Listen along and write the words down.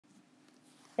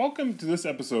Welcome to this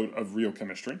episode of Real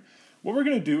Chemistry. What we're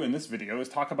going to do in this video is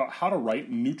talk about how to write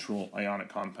neutral ionic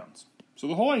compounds. So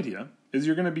the whole idea is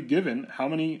you're going to be given how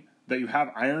many that you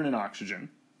have iron and oxygen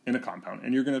in a compound,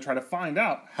 and you're going to try to find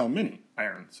out how many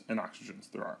irons and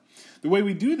oxygens there are. The way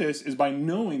we do this is by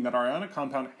knowing that our ionic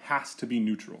compound has to be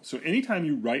neutral. So anytime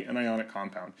you write an ionic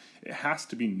compound, it has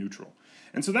to be neutral.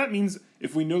 And so that means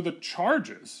if we know the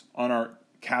charges on our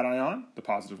cation, the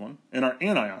positive one, and our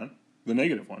anion, the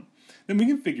negative one, then we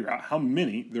can figure out how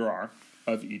many there are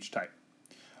of each type.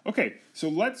 Okay, so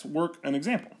let's work an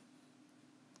example.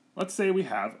 Let's say we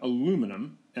have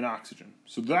aluminum and oxygen.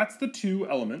 So that's the two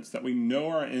elements that we know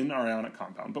are in our ionic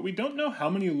compound, but we don't know how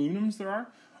many aluminums there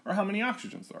are or how many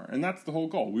oxygens there are, and that's the whole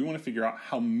goal. We want to figure out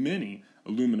how many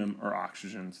aluminum or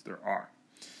oxygens there are.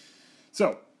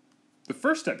 So the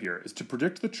first step here is to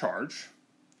predict the charge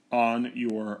on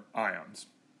your ions,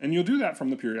 and you'll do that from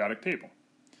the periodic table.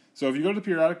 So if you go to the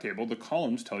periodic table, the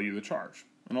columns tell you the charge,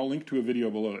 and I'll link to a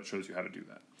video below that shows you how to do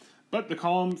that. But the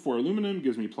column for aluminum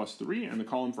gives me +3, and the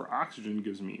column for oxygen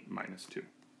gives me -2.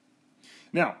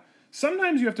 Now,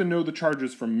 sometimes you have to know the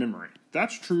charges from memory.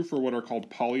 That's true for what are called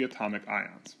polyatomic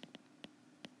ions.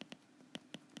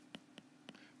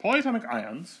 Polyatomic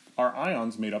ions are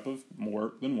ions made up of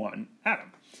more than one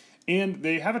atom, and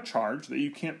they have a charge that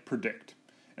you can't predict.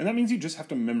 And that means you just have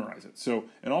to memorize it. So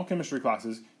in all chemistry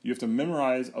classes, you have to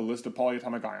memorize a list of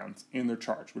polyatomic ions and their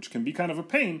charge, which can be kind of a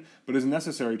pain, but is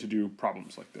necessary to do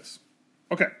problems like this.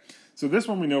 Okay, so this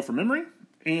one we know from memory,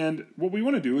 and what we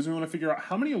want to do is we want to figure out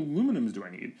how many aluminums do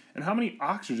I need and how many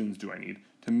oxygens do I need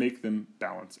to make them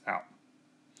balance out.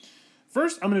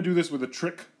 First, I'm going to do this with a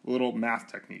trick little math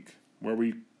technique where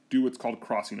we do what's called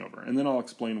crossing over, and then I'll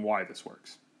explain why this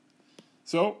works.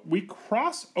 So we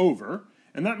cross over,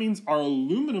 and that means our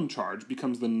aluminum charge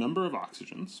becomes the number of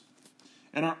oxygens,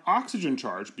 and our oxygen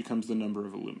charge becomes the number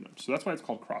of aluminum. So that's why it's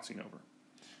called crossing over.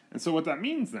 And so what that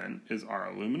means then is our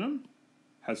aluminum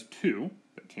has 2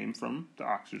 that came from the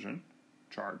oxygen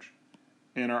charge,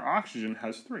 and our oxygen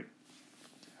has 3.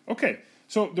 Okay,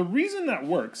 so the reason that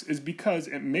works is because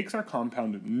it makes our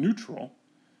compound neutral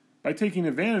by taking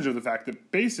advantage of the fact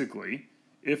that basically,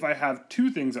 if I have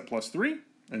 2 things at +3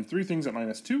 and 3 things at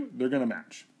 -2, they're going to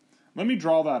match. Let me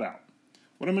draw that out.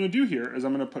 What I'm going to do here is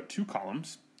I'm going to put 2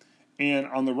 columns, and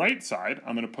on the right side,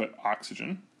 I'm going to put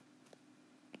oxygen,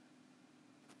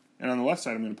 and on the left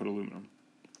side, I'm going to put aluminum.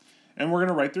 And we're going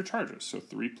to write their charges, so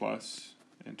 3 plus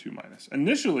and 2 minus.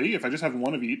 Initially, if I just have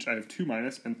one of each, I have 2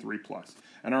 minus and 3 plus.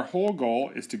 And our whole goal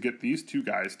is to get these two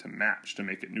guys to match to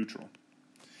make it neutral.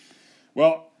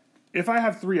 Well, if I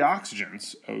have 3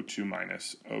 oxygens, O2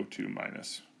 minus, O2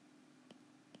 minus,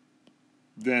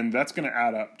 then that's going to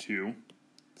add up to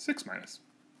 6 minus.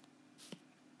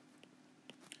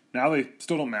 Now they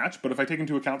still don't match, but if I take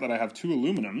into account that I have 2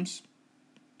 aluminums,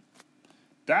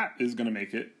 that is going to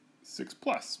make it 6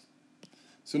 plus.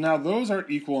 So now those are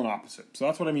equal and opposite. So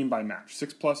that's what I mean by match.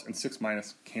 6 plus and 6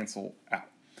 minus cancel out.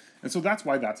 And so that's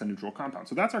why that's a neutral compound.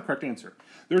 So that's our correct answer.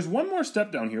 There's one more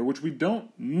step down here, which we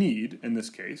don't need in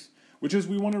this case, which is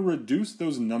we want to reduce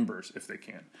those numbers if they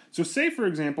can. So say, for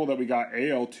example, that we got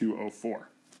Al2O4.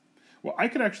 Well, I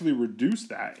could actually reduce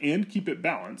that and keep it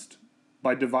balanced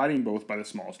by dividing both by the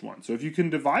smallest one. So if you can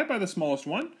divide by the smallest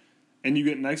one and you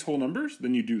get nice whole numbers,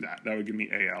 then you do that. That would give me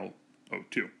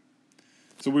AlO2.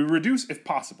 So we reduce if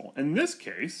possible. In this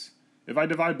case, if I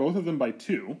divide both of them by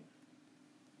 2,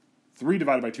 3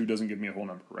 divided by 2 doesn't give me a whole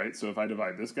number, right? So if I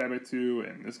divide this guy by 2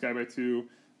 and this guy by 2,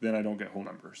 then I don't get whole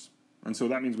numbers. And so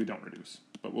that means we don't reduce.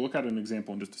 But we'll look at an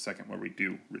example in just a second where we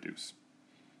do reduce.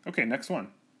 Okay, next one.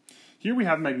 Here we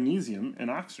have magnesium and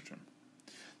oxygen.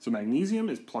 So magnesium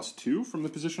is +2 from the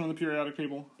position on the periodic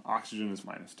table. Oxygen is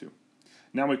 -2.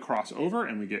 Now we cross over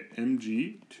and we get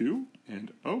Mg2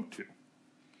 and O2.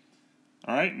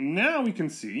 All right, now we can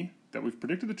see that we've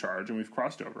predicted the charge and we've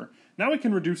crossed over. Now we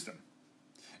can reduce them.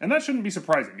 And that shouldn't be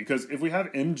surprising because if we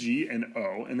have Mg and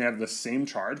O and they have the same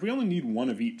charge, we only need 1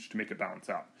 of each to make it balance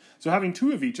out. So having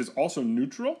 2 of each is also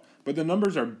neutral, but the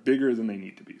numbers are bigger than they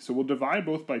need to be. So we'll divide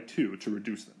both by 2 to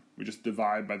reduce them. We just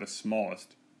divide by the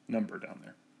smallest number down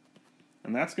there.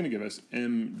 And that's going to give us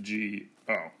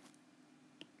MgO.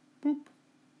 Boop.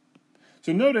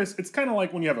 So notice, it's kind of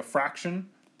like when you have a fraction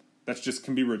that just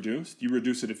can be reduced, you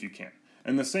reduce it if you can.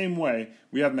 In the same way,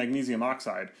 we have magnesium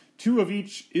oxide. 2 of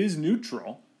each is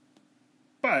neutral,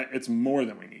 but it's more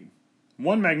than we need.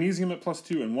 1 magnesium at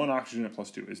 +2 and 1 oxygen at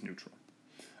 +2 is neutral.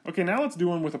 Okay, now let's do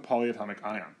one with a polyatomic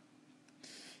ion.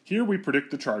 Here we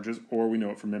predict the charges, or we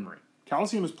know it from memory.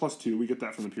 Calcium is +2, we get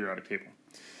that from the periodic table.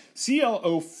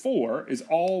 ClO4 is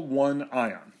all one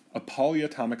ion, a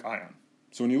polyatomic ion.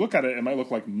 So when you look at it, it might look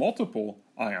like multiple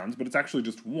ions, but it's actually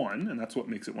just 1, and that's what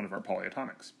makes it one of our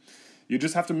polyatomics. You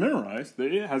just have to memorize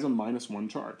that it has a -1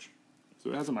 charge.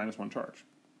 So it has a -1 charge.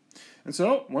 And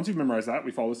so, once you've memorized that,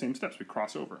 we follow the same steps. We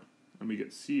cross over, and we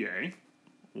get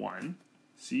Ca1,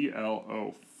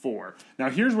 ClO4. Now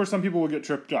here's where some people will get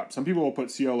tripped up. Some people will put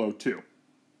ClO2.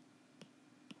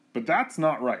 But that's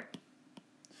not right.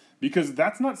 Because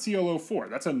that's not ClO4.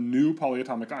 That's a new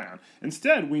polyatomic ion.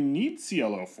 Instead, we need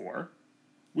ClO4.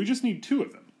 We just need 2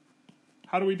 of them.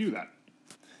 How do we do that?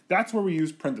 That's where we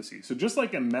use parentheses. So just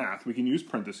like in math, we can use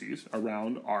parentheses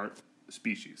around our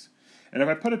species. And if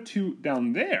I put a 2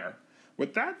 down there,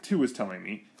 what that 2 is telling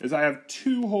me is I have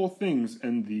 2 whole things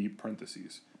in the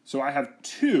parentheses. So I have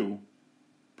 2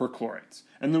 perchlorates.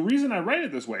 And the reason I write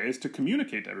it this way is to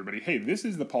communicate to everybody, hey, this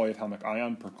is the polyatomic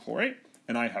ion perchlorate,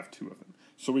 and I have 2 of them.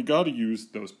 So we got to use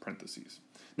those parentheses.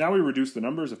 Now we reduce the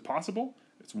numbers if possible.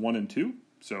 It's 1 and 2,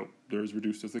 so they're as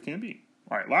reduced as they can be.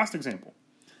 All right, last example.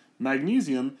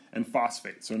 Magnesium and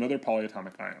phosphate, so another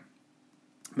polyatomic ion.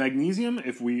 Magnesium,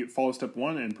 if we follow step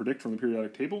 1 and predict from the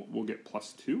periodic table, we'll get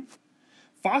 +2.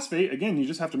 Phosphate, again, you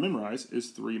just have to memorize, is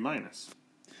 3-.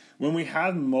 When we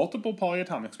have multiple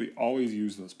polyatomics, we always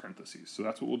use those parentheses. So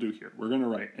that's what we'll do here. We're going to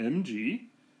write Mg,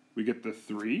 we get the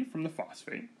 3 from the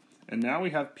phosphate, and now we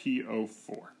have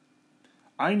PO4.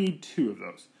 I need 2 of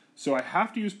those. So I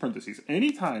have to use parentheses.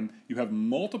 Anytime you have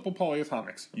multiple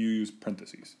polyatomics, you use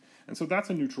parentheses. And so that's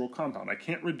a neutral compound. I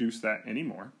can't reduce that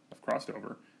anymore. I've crossed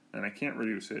over, and I can't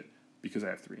reduce it because I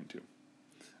have 3 and 2.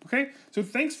 Okay, so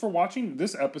thanks for watching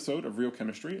this episode of Real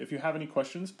Chemistry. If you have any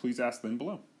questions, please ask them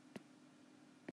below.